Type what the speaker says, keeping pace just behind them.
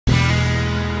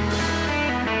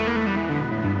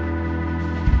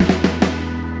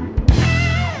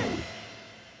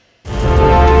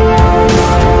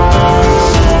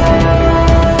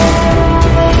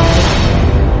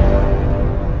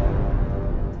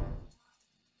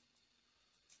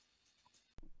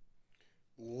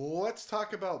let's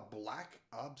talk about black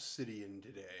obsidian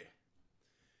today.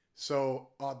 So,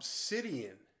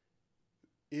 obsidian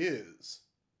is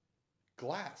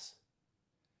glass.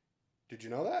 Did you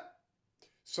know that?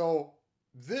 So,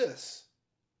 this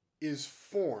is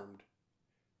formed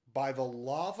by the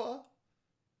lava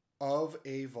of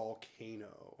a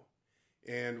volcano.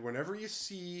 And whenever you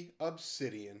see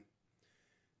obsidian,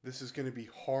 this is going to be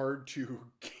hard to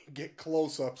get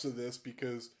close-ups of this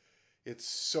because it's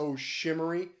so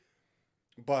shimmery,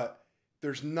 but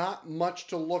there's not much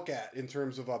to look at in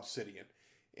terms of obsidian.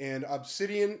 And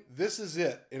obsidian, this is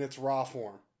it in its raw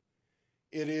form.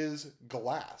 It is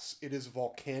glass. It is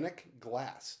volcanic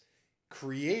glass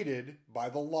created by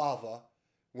the lava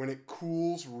when it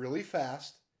cools really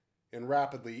fast and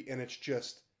rapidly, and it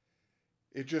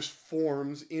just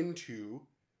forms into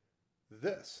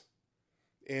this.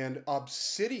 And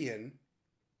obsidian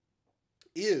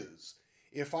is,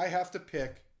 if I have to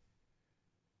pick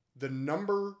the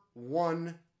number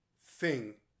one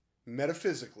thing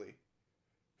metaphysically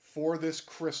for this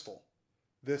crystal,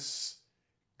 this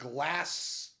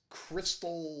glass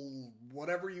crystal,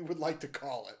 whatever you would like to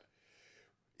call it,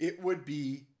 it would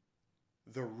be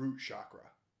the root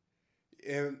chakra.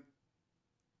 And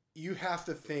you have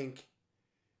to think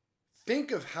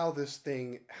of how this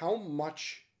thing, how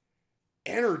much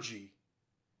energy,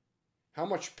 how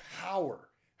much power,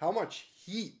 how much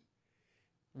heat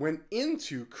went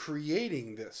into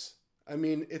creating this. I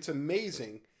mean, it's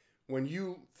amazing when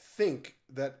you think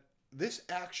that this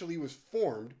actually was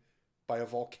formed by a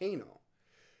volcano.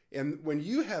 And when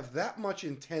you have that much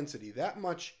intensity, that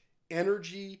much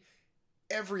energy,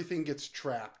 everything gets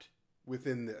trapped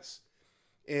within this.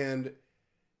 And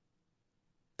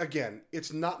again,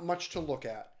 it's not much to look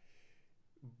at,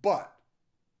 but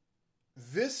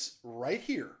this right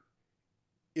here,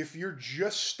 if you're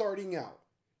just starting out,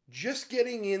 just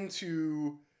getting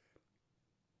into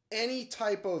any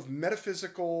type of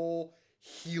metaphysical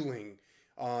healing,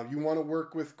 you want to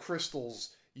work with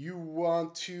crystals, you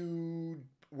want to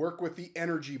work with the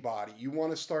energy body, you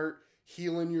want to start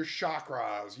healing your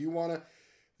chakras,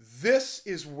 this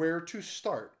is where to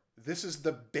start. This is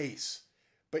the base.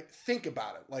 But think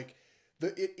about it, like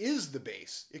it is the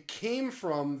base. It came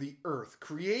from the earth,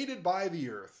 created by the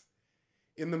earth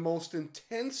in the most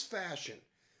intense fashion.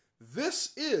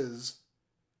 This is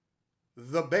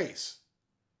the base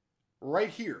right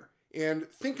here. And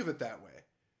think of it that way,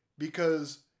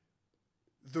 because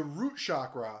the root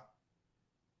chakra,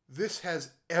 this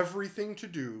has everything to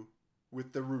do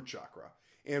with the root chakra.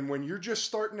 And when you're just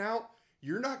starting out,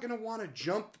 you're not going to want to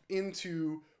jump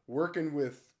into working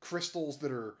with crystals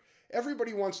that are,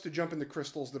 everybody wants to jump into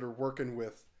crystals that are working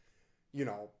with,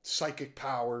 psychic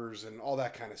powers and all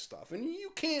that kind of stuff. And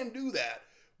you can do that.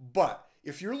 But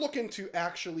if you're looking to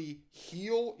actually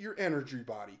heal your energy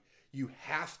body, you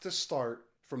have to start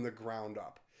from the ground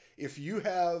up. If you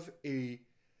have a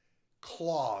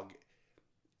clog,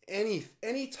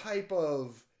 any type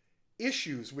of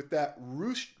issues with that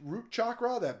root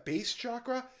chakra, that base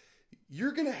chakra,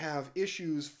 you're going to have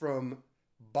issues from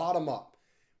bottom up.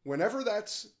 Whenever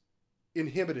that's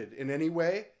inhibited in any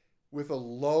way with a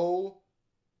low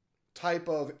type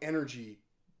of energy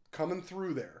coming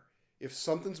through there, if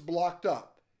something's blocked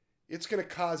up, it's going to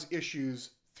cause issues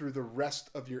through the rest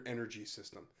of your energy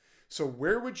system. So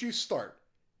where would you start?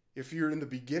 If you're in the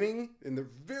beginning, in the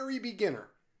very beginner,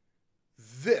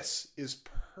 this is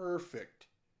perfect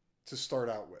to start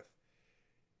out with,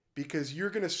 because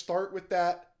you're going to start with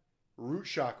that root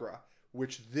chakra,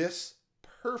 which this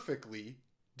perfectly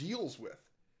deals with.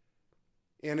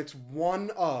 And it's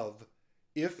one of,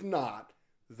 if not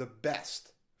the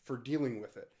best for dealing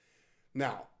with it.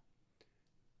 Now,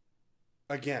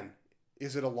 again,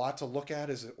 is it a lot to look at?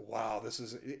 Is it, wow,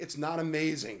 it's not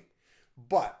amazing.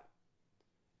 But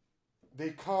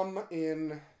they come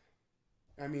in,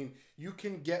 you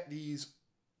can get these.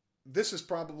 This is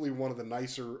probably one of the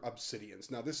nicer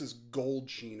obsidians. Now, this is gold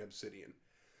sheen obsidian.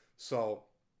 So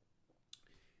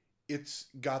it's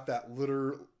got that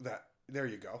there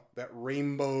you go, that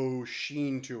rainbow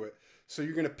sheen to it. So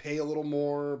you're going to pay a little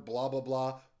more, blah, blah,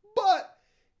 blah. But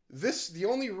the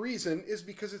only reason is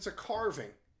because it's a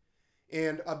carving.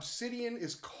 And obsidian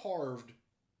is carved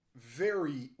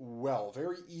very well,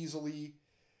 very easily.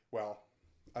 Well,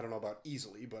 I don't know about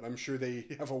easily, but I'm sure they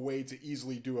have a way to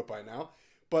easily do it by now.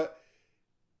 But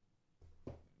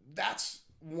that's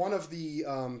one of the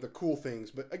cool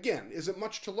things. But again, is it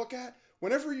much to look at?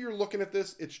 Whenever you're looking at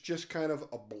this, it's just kind of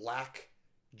a black,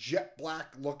 jet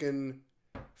black looking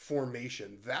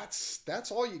formation.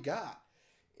 That's all you got.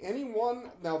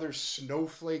 Now there's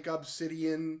snowflake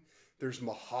obsidian, there's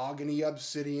mahogany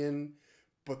obsidian,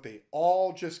 but they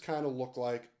all just kind of look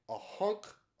like a hunk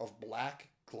of black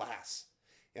glass.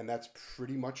 And that's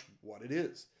pretty much what it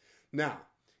is. Now,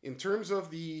 in terms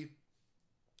of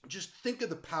just think of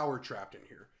the power trapped in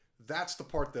here. That's the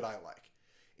part that I like.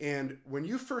 And when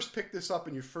you first pick this up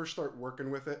and you first start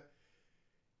working with it,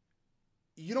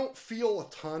 you don't feel a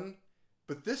ton,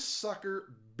 but this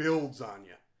sucker builds on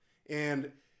you.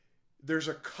 And there's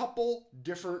a couple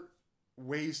different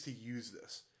ways to use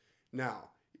this. Now,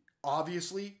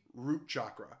 obviously, root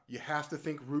chakra. You have to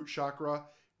think root chakra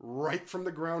right from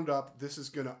the ground up. This is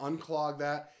going to unclog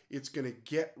that. It's going to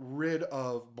get rid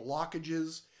of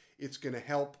blockages. It's going to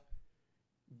help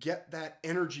get that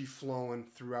energy flowing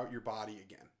throughout your body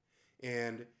again.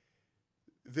 And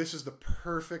this is the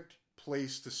perfect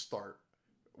place to start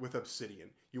with Obsidian.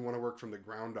 You want to work from the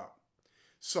ground up.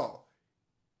 So,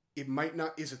 it might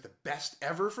not, is it the best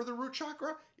ever for the root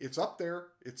chakra? It's up there.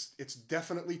 It's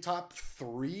definitely top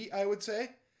 3, I would say.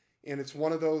 And it's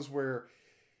one of those where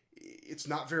it's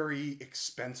not very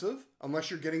expensive.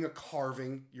 Unless you're getting a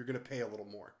carving, you're going to pay a little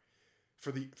more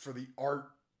for the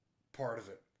art part of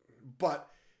it. But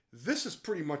this is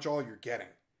pretty much all you're getting.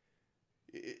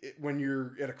 When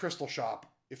you're at a crystal shop,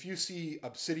 if you see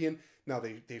obsidian, now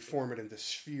they form it into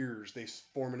spheres, they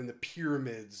form it into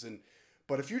pyramids,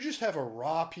 but if you just have a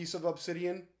raw piece of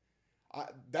obsidian,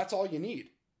 that's all you need.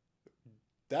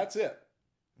 That's it.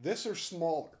 This are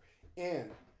smaller.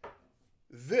 And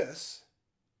this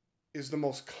is the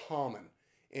most common.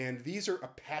 And these are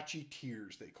Apache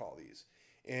tears, they call these.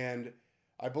 And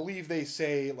I believe they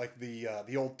say, like,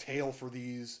 the old tale for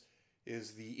these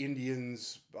is the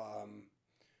Indians,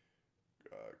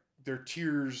 their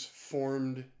tears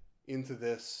formed into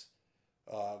this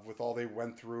with all they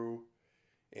went through,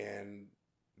 and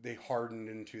they hardened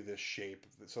into this shape.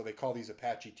 So they call these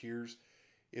Apache tears.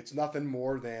 It's nothing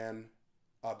more than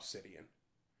obsidian.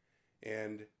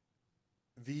 And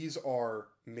these are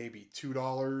maybe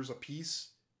 $2 a piece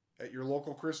at your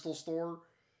local crystal store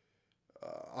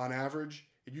on average.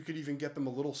 And you could even get them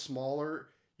a little smaller.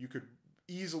 You could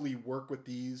easily work with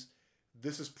these.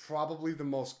 This is probably the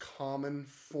most common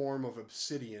form of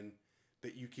obsidian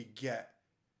that you could get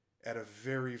at a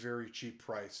very, very cheap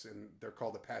price, and they're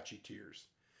called Apache tears.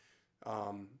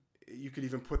 You could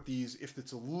even put these, if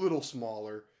it's a little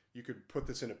smaller, you could put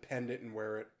this in a pendant and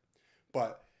wear it.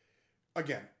 But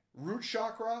again, root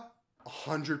chakra,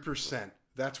 100%.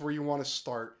 That's where you want to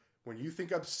start. When you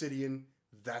think obsidian,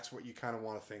 that's what you kind of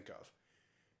want to think of.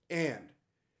 And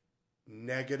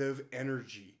negative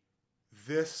energy.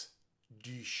 This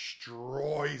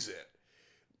destroys it.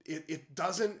 It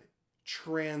doesn't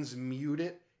transmute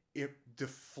it. It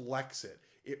deflects it.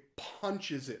 It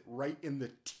punches it right in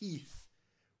the teeth.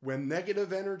 When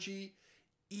negative energy,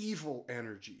 evil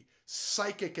energy,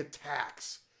 psychic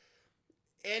attacks,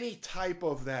 any type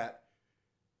of that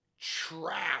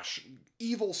trash,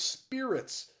 evil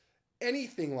spirits,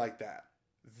 anything like that,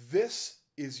 this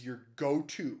is your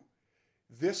go-to.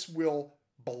 This will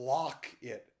block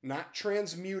it, not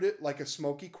transmute it like a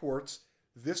smoky quartz.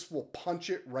 This will punch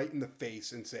it right in the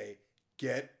face and say,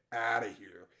 get out of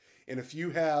here. And if you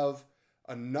have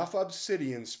enough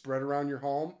obsidian spread around your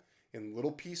home in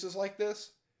little pieces like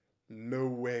this, no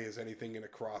way is anything going to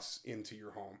cross into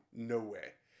your home. No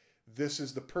way. This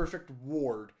is the perfect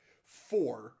ward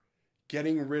for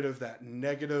getting rid of that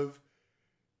negative,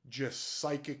 just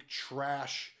psychic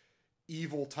trash,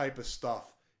 evil type of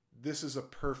stuff. This is a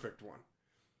perfect one.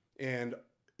 And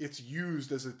it's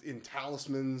used in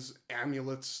talismans,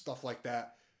 amulets, stuff like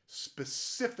that,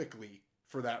 specifically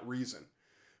for that reason.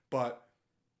 But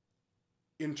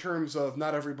in terms of,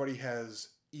 not everybody has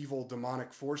evil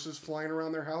demonic forces flying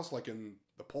around their house like in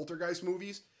the poltergeist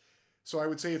movies. So I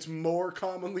would say it's more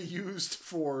commonly used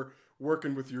for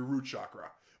working with your root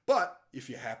chakra. But if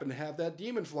you happen to have that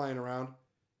demon flying around,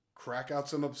 crack out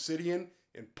some obsidian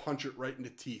and punch it right in the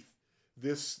teeth.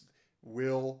 This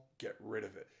will get rid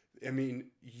of it. I mean,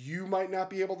 you might not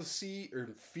be able to see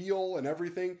or feel and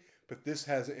everything, but this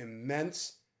has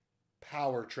immense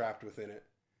power trapped within it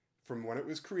from when it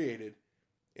was created,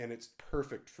 and it's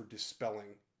perfect for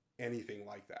dispelling anything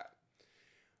like that.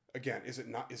 Again, is it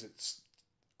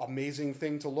amazing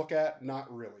thing to look at?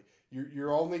 Not really.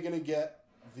 You're only going to get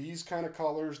these kind of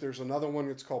colors. There's another one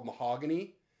that's called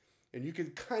mahogany, and you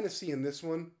can kind of see in this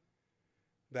one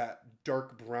that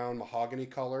dark brown mahogany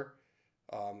color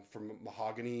from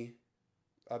mahogany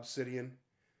obsidian.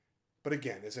 But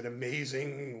again, is it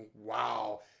amazing?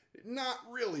 Wow. Not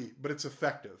really, but it's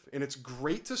effective. And it's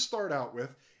great to start out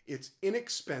with. It's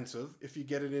inexpensive if you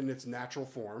get it in its natural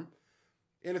form.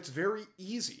 And it's very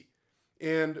easy.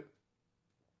 And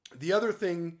the other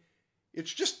thing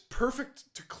It's just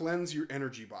perfect to cleanse your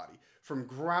energy body from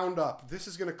ground up. This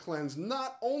is going to cleanse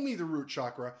not only the root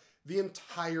chakra, the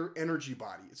entire energy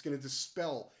body. It's going to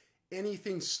dispel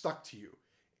anything stuck to you,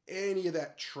 any of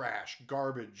that trash,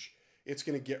 garbage. It's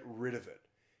going to get rid of it,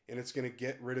 and it's going to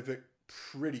get rid of it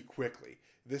pretty quickly.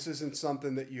 This isn't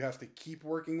something that you have to keep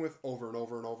working with over and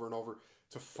over and over and over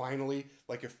to finally,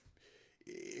 like, if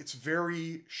it's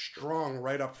very strong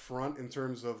right up front in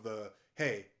terms of the,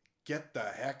 hey, get the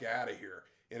heck out of here,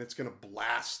 and it's going to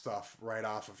blast stuff right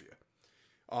off of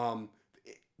you.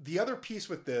 The other piece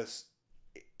with this,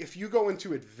 if you go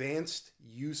into advanced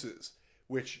uses,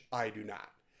 which I do not,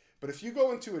 but if you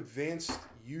go into advanced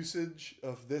usage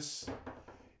of this,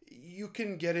 you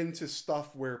can get into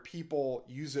stuff where people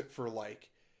use it for, like,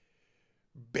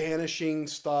 banishing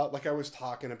stuff, like I was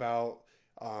talking about,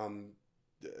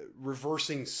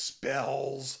 reversing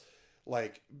spells.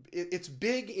 Like, it's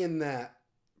big in that,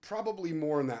 probably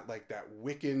more in that, like, that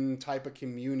Wiccan type of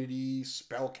community,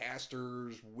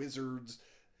 spellcasters, wizards,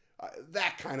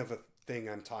 that kind of a thing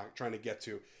I'm trying to get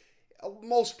to.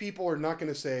 Most people are not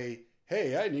going to say,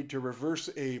 hey, I need to reverse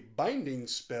a binding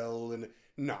spell, and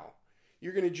no.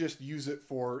 You're going to just use it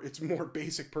for its more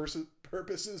basic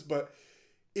purposes, but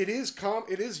it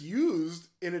is used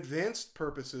in advanced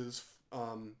purposes,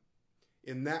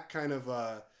 in that kind of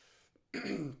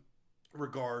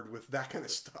regard, with that kind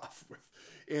of stuff,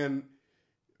 and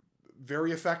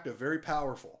very effective, very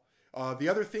powerful. The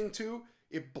other thing too,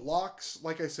 it blocks,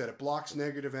 like I said, it blocks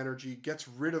negative energy, gets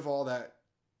rid of all that,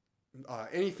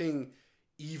 anything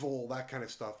evil, that kind of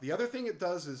stuff. The other thing it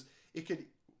does is it could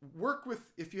work with,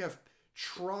 if you have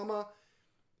trauma,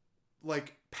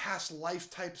 like past life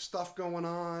type stuff going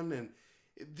on, and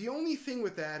the only thing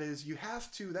with that is you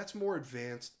have to, that's more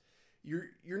advanced.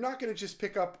 You're not going to just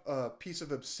pick up a piece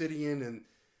of obsidian, and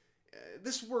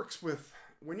this works with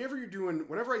whenever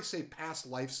I say past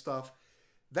life stuff,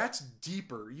 that's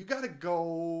deeper. You got to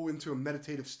go into a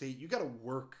meditative state. You got to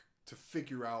work to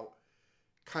figure out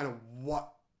kind of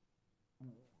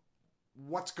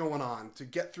what's going on to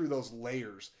get through those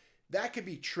layers. That could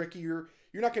be trickier.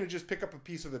 You're not going to just pick up a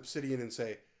piece of obsidian and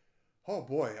say, oh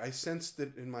boy, I sensed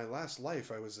that in my last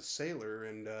life I was a sailor,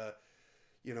 and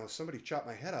somebody chopped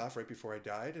my head off right before I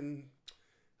died, and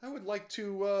I would like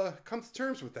to come to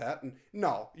terms with that. And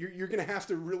no, you're going to have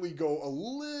to really go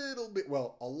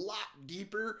a lot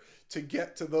deeper to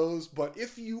get to those. But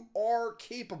if you are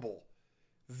capable,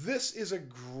 this is a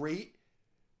great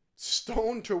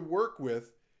stone to work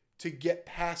with to get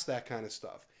past that kind of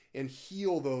stuff and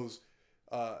heal those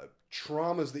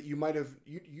traumas that you might have,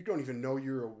 you don't even know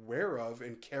you're aware of,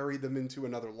 and carry them into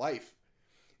another life.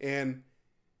 And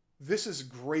this is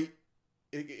great.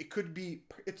 It could be,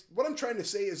 it's what I'm trying to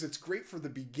say is it's great for the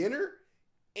beginner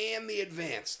and the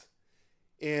advanced.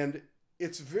 And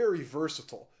it's very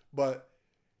versatile, but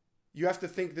you have to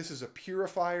think this is a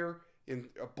purifier,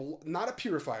 not a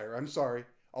purifier, I'm sorry,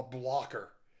 a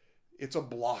blocker. It's a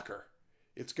blocker.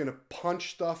 It's going to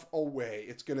punch stuff away.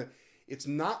 It's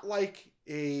not like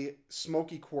a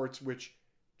smoky quartz, which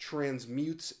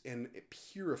transmutes and it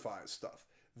purifies stuff.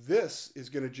 This is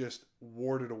going to just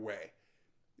ward it away.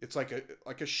 It's like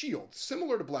a shield,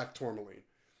 similar to black tourmaline.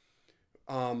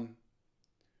 And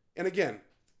again,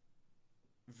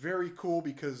 very cool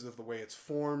because of the way it's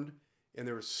formed, and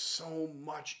there was so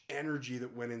much energy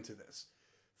that went into this.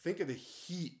 Think of the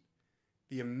heat,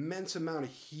 the immense amount of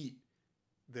heat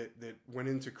that went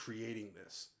into creating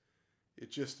this.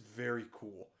 It's just very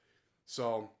cool.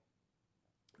 So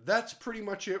that's pretty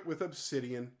much it with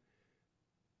obsidian.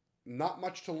 Not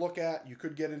much to look at. You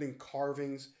could get it in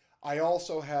carvings. I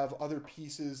also have other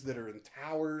pieces that are in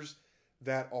towers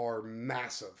that are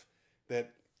massive,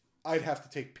 that I'd have to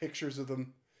take pictures of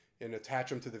them and attach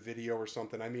them to the video or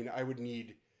something. I mean, I would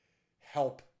need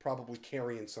help probably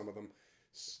carrying some of them.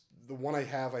 The one I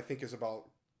have, I think, is about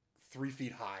 3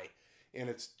 feet high, and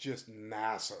it's just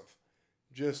massive.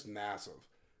 Just massive.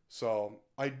 So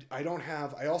I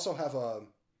also have a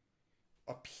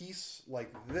piece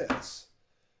like this,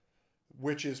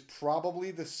 which is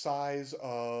probably the size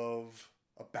of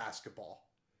a basketball.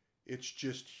 It's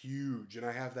just huge. And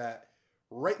I have that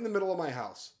right in the middle of my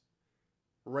house.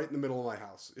 Right in the middle of my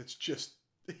house. It's just,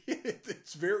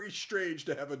 it's very strange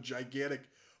to have a gigantic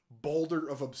boulder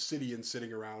of obsidian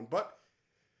sitting around. But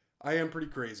I am pretty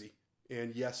crazy.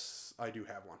 And yes, I do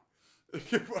have one.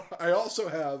 I also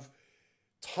have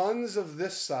tons of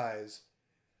this size.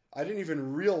 I didn't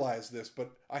even realize this,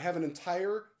 but I have an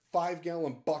entire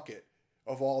 5-gallon bucket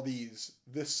of all these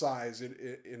this size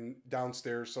in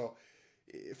downstairs. So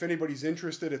if anybody's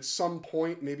interested at some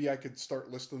point, maybe I could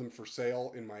start listing them for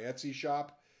sale in my Etsy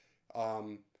shop.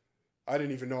 I I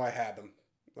didn't even know I had them.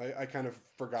 I kind of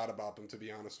forgot about them, to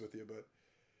be honest with you, but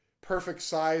perfect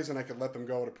size, and I could let them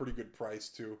go at a pretty good price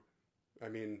too. I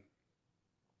mean,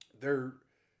 they're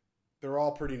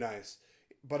all pretty nice.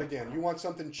 But again, you want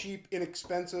something cheap,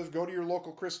 inexpensive, go to your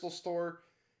local crystal store,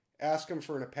 ask them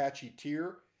for an Apache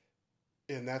tier,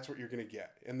 and that's what you're going to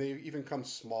get. And they even come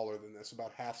smaller than this,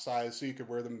 about half size, so you could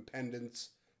wear them in pendants,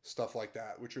 stuff like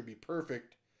that, which would be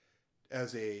perfect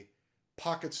as a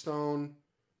pocket stone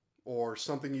or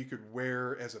something you could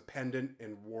wear as a pendant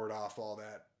and ward off all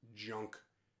that junk.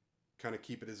 Kind of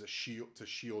keep it as a shield to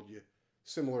shield you,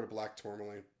 similar to black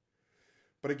tourmaline.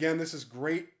 But again, this is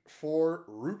great for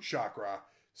root chakra.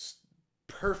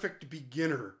 Perfect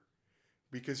beginner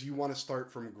because you want to start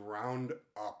from ground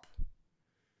up.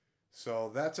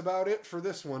 So that's about it for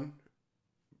this one.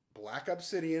 Black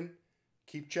Obsidian.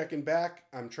 Keep checking back.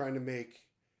 I'm gonna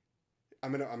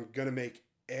make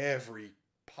every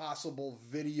possible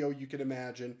video you can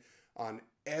imagine on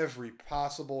every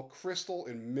possible crystal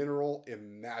and mineral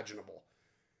imaginable.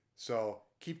 So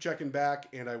keep checking back,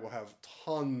 and I will have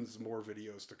tons more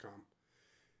videos to come.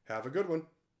 Have a good one.